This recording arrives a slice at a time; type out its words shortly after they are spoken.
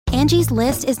Angie's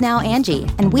List is now Angie,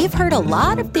 and we've heard a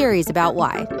lot of theories about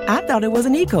why. I thought it was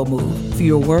an eco move.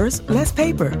 Fewer words, less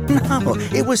paper. No,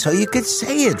 it was so you could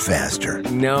say it faster.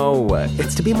 No,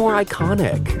 it's to be more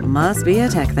iconic. Must be a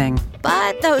tech thing.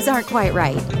 But those aren't quite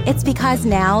right. It's because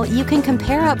now you can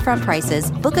compare upfront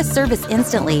prices, book a service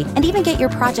instantly, and even get your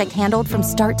project handled from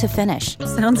start to finish.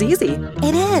 Sounds easy.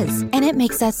 It is, and it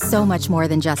makes us so much more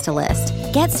than just a list.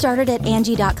 Get started at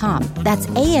Angie.com. That's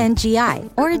ANGI,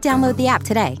 or download the app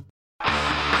today.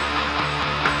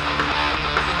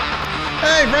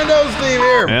 Hey, friendo, Steve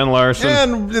here. And Larson.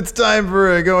 And it's time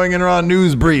for a Going In Raw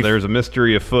news brief. There's a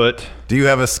mystery afoot. Do you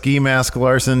have a ski mask,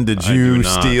 Larson? Did I you do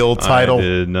not. steal title? I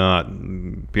did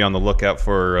not. Be on the lookout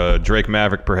for Drake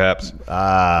Maverick, perhaps. We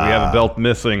have a belt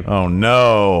missing. Oh,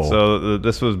 no. So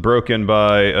this was broken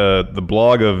by the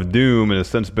blog of Doom and has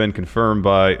since been confirmed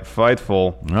by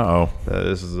Fightful. Uh-oh.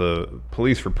 This is a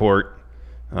police report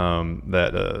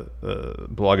that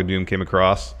blog of Doom came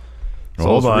across. So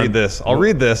Hold on. read this. I'll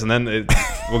read this, and then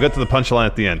we'll get to the punchline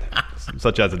at the end,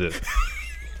 such as it is.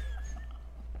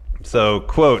 So,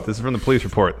 quote, this is from the police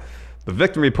report. The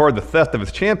victim reported the theft of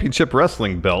his championship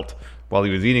wrestling belt while he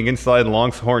was eating inside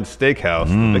Longhorn Steakhouse.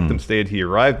 The victim stated he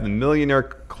arrived at the Millionaire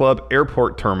Club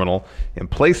airport terminal and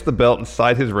placed the belt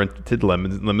inside his rented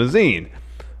limousine.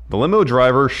 The limo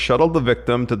driver shuttled the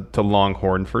victim to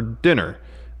Longhorn for dinner.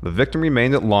 The victim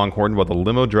remained at Longhorn while the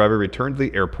limo driver returned to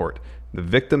the airport. The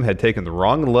victim had taken the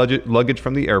wrong luggage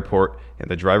from the airport,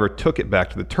 and the driver took it back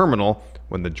to the terminal.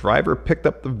 When the driver picked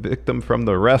up the victim from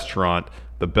the restaurant,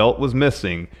 the belt was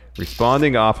missing.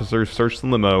 Responding officers searched the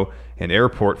limo and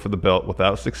airport for the belt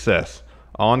without success.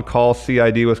 On-call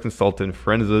CID was consulted.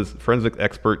 Forensics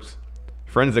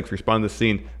responded to the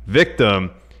scene.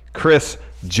 Victim, Chris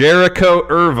Jericho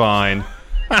Irvine.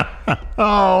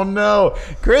 Oh, no.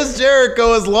 Chris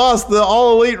Jericho has lost the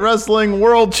All Elite Wrestling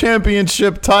World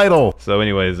Championship title. So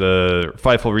anyways,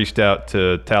 Fightful reached out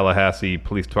to Tallahassee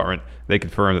Police Department. They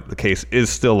confirmed that the case is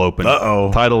still open.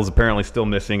 Uh-oh. Title is apparently still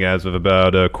missing as of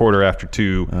about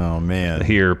 2:15. Oh, man.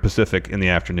 Here, Pacific, in the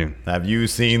afternoon. Have you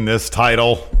seen this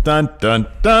title? Dun, dun,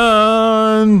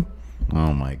 dun.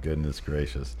 Oh, my goodness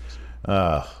gracious.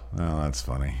 Well, that's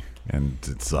funny. And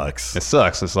it sucks. It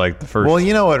sucks. It's like the first... Well,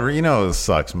 you know what? You know what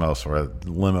sucks most for a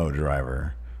limo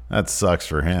driver? That sucks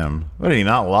for him. What, did he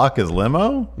not lock his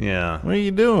limo? Yeah. What are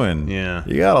you doing? Yeah.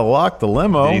 You got to lock the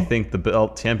limo. Do you think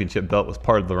the championship belt was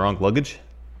part of the wrong luggage?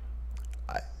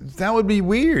 That would be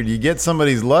weird. You get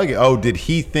somebody's luggage. Oh, did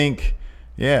he think...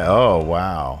 Yeah. Oh,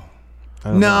 wow.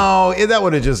 No, that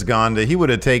would have just gone to... He would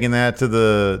have taken that to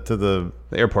the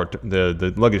airport,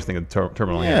 the luggage thing at the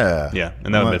terminal. Yeah. Yeah,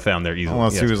 and that would have been found there easily.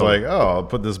 Unless he was like, oh, I'll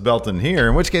put this belt in here.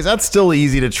 In which case, that's still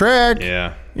easy to track.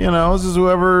 Yeah. You know, this is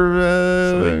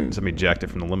whoever... somebody jacked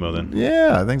it from the limo then.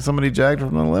 Yeah, I think somebody jacked it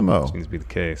from the limo. Seems to be the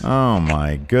case. Oh,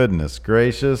 my goodness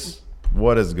gracious.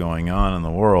 What is going on in the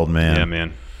world, man? Yeah,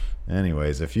 man.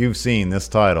 Anyways, if you've seen this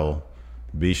title,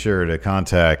 be sure to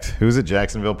contact... Who's it?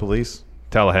 Jacksonville Police?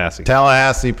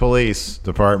 Tallahassee Police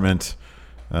Department.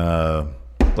 Let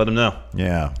them know.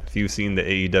 Yeah. If you've seen the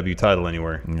AEW title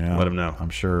anywhere, let them know. I'm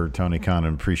sure Tony Khan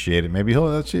would appreciate it. Maybe he'll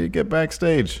let you get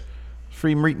backstage.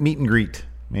 Free meet and greet,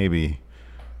 maybe,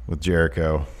 with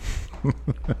Jericho.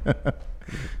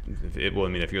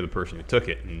 If you're the person who took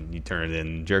it and you turn it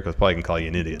in, Jericho's probably going to call you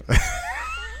an idiot.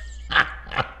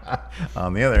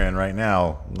 On the other end right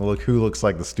now, look who looks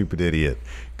like the stupid idiot.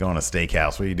 Going to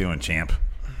steakhouse. What are you doing, champ?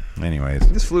 Anyways.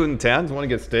 Just flew in town. Want to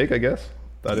get steak, I guess.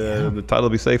 Thought the title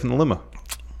would be safe in the limo.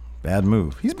 Bad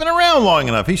move. He's been around long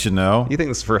enough. He should know. You think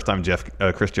this is the first time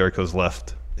Chris Jericho's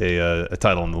left a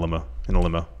title in a limo?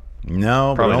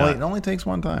 No, Probably but not. it only takes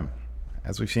one time,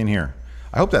 as we've seen here.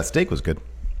 I hope that steak was good.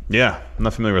 Yeah. I'm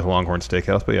not familiar with Longhorn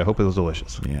Steakhouse, but yeah, I hope it was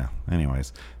delicious. Yeah.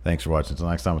 Anyways, thanks for watching. Until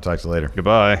next time, we'll talk to you later.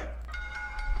 Goodbye.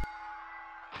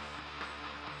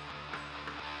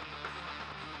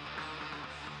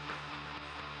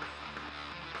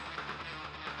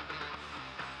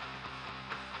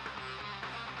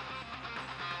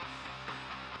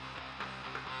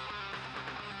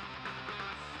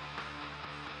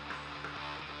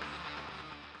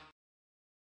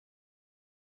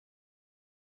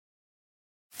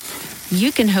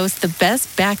 You can host the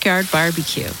best backyard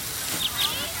barbecue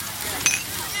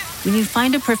when you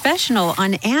find a professional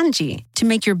on Angie to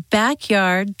make your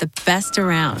backyard the best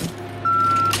around.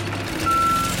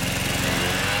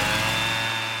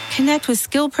 Connect with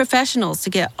skilled professionals to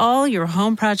get all your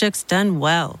home projects done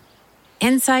well.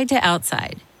 Inside to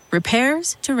outside,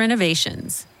 repairs to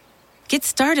renovations. Get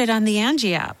started on the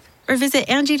Angie app or visit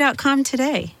Angie.com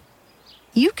today.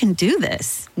 You can do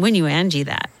this when you Angie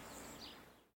that.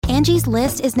 Angie's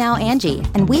List is now Angie,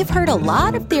 and we've heard a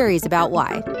lot of theories about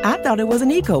why. I thought it was an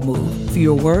eco move.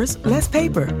 Fewer words, less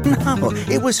paper. No,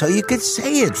 it was so you could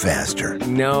say it faster.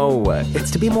 No, it's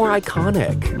to be more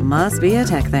iconic. Must be a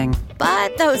tech thing.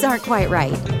 But those aren't quite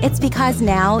right. It's because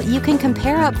now you can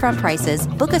compare upfront prices,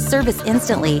 book a service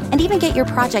instantly, and even get your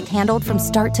project handled from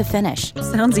start to finish.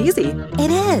 Sounds easy.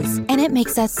 It is, and it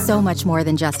makes us so much more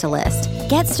than just a list.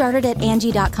 Get started at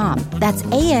Angie.com. That's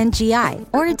ANGI,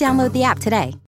 or download the app today.